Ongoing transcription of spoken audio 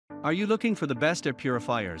Are you looking for the best air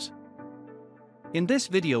purifiers? In this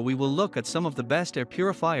video we will look at some of the best air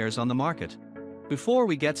purifiers on the market. Before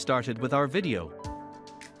we get started with our video,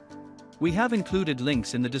 we have included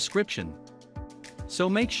links in the description, so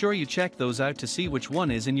make sure you check those out to see which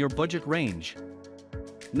one is in your budget range.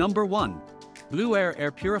 Number 1. BLUEAIR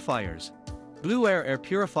Air Purifiers. BLUEAIR Air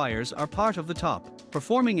Purifiers are part of the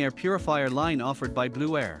top-performing air purifier line offered by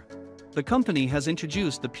BLUEAIR. The company has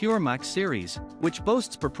introduced the PureMax series, which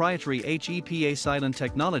boasts proprietary HEPA silent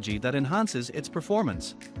technology that enhances its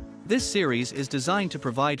performance. This series is designed to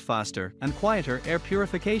provide faster and quieter air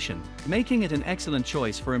purification, making it an excellent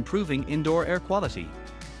choice for improving indoor air quality.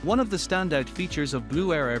 One of the standout features of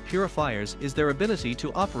BLUEAIR Air Purifiers is their ability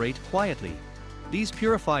to operate quietly. These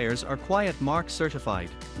purifiers are Quiet Mark certified,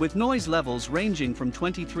 with noise levels ranging from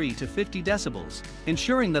 23 to 50 decibels,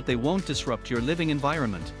 ensuring that they won't disrupt your living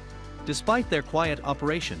environment. Despite their quiet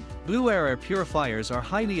operation, BLUEAIR Air Purifiers are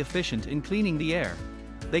highly efficient in cleaning the air.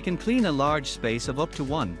 They can clean a large space of up to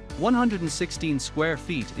 116 square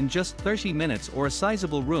feet in just 30 minutes or a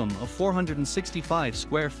sizable room of 465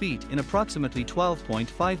 square feet in approximately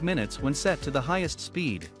 12.5 minutes when set to the highest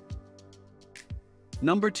speed.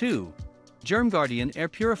 Number 2. GermGuardian Air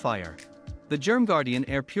Purifier. The GermGuardian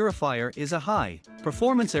Air Purifier is a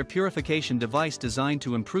high-performance air purification device designed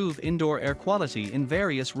to improve indoor air quality in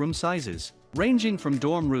various room sizes, ranging from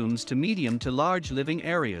dorm rooms to medium to large living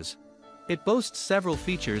areas. It boasts several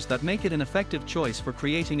features that make it an effective choice for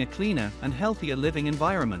creating a cleaner and healthier living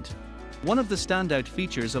environment. One of the standout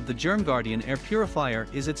features of the GermGuardian Air Purifier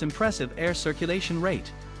is its impressive air circulation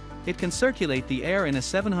rate. It can circulate the air in a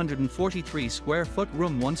 743 square foot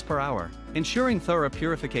room once per hour, ensuring thorough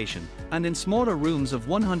purification, and in smaller rooms of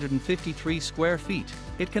 153 square feet,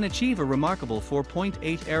 it can achieve a remarkable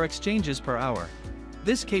 4.8 air exchanges per hour.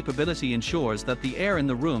 This capability ensures that the air in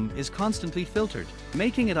the room is constantly filtered,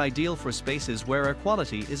 making it ideal for spaces where air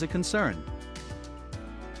quality is a concern.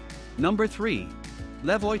 Number 3.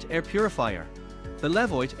 LEVOIT Air Purifier. The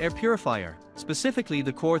LEVOIT Air Purifier, specifically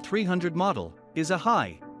the Core 300 model, is a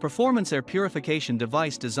high-performance air purification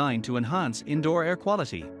device designed to enhance indoor air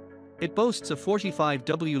quality. It boasts a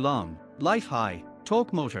 45W long, life-high,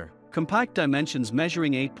 torque motor, compact dimensions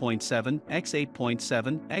measuring 8.7 x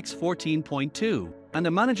 8.7 x 14.2, and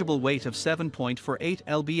a manageable weight of 7.48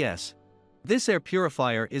 lbs. This air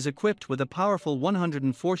purifier is equipped with a powerful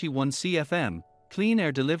 141 CFM clean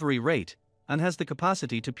air delivery rate, and has the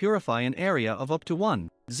capacity to purify an area of up to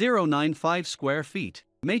 1,095 square feet,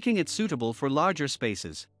 making it suitable for larger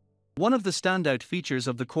spaces. One of the standout features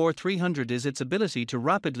of the Core 300 is its ability to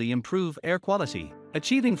rapidly improve air quality,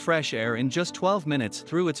 achieving fresh air in just 12 minutes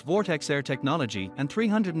through its Vortex Air technology and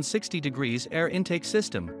 360 degrees air intake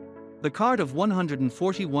system. The card of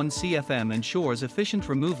 141 CFM ensures efficient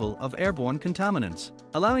removal of airborne contaminants,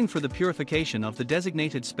 allowing for the purification of the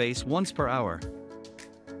designated space once per hour.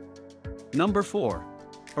 Number 4.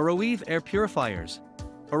 AROEVE Air Purifiers.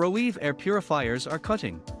 AROEVE Air Purifiers are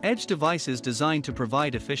cutting-edge devices designed to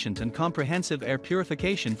provide efficient and comprehensive air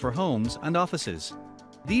purification for homes and offices.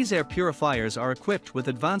 These air purifiers are equipped with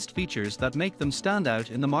advanced features that make them stand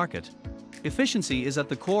out in the market. Efficiency is at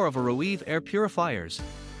the core of AROEVE Air Purifiers.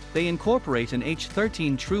 They incorporate an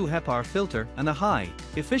H13 true HEPA filter and a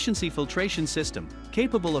high-efficiency filtration system,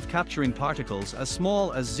 capable of capturing particles as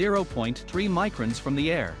small as 0.3 microns from the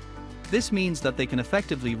air. This means that they can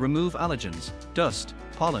effectively remove allergens, dust,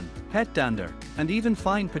 pollen, pet dander, and even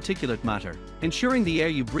fine particulate matter, ensuring the air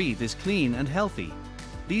you breathe is clean and healthy.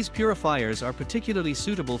 These purifiers are particularly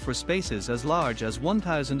suitable for spaces as large as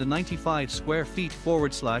 1,095 square feet /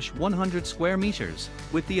 100 square meters,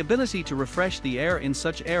 with the ability to refresh the air in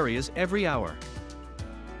such areas every hour.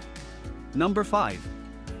 Number 5.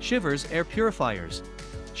 CHIVALZ Air Purifiers.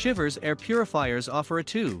 CHIVALZ Air Purifiers offer a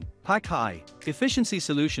 2-pack high-efficiency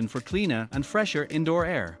solution for cleaner and fresher indoor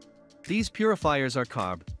air. These purifiers are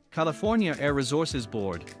CARB, California Air Resources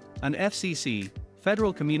Board, and FCC,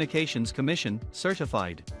 Federal Communications Commission,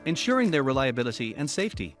 certified, ensuring their reliability and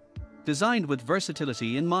safety. Designed with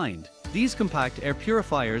versatility in mind, these compact air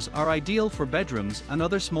purifiers are ideal for bedrooms and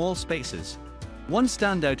other small spaces. One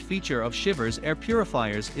standout feature of CHIVALZ Air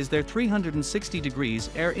Purifiers is their 360 degrees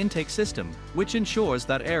air intake system, which ensures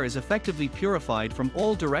that air is effectively purified from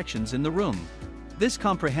all directions in the room. This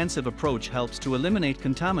comprehensive approach helps to eliminate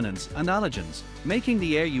contaminants and allergens, making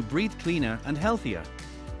the air you breathe cleaner and healthier.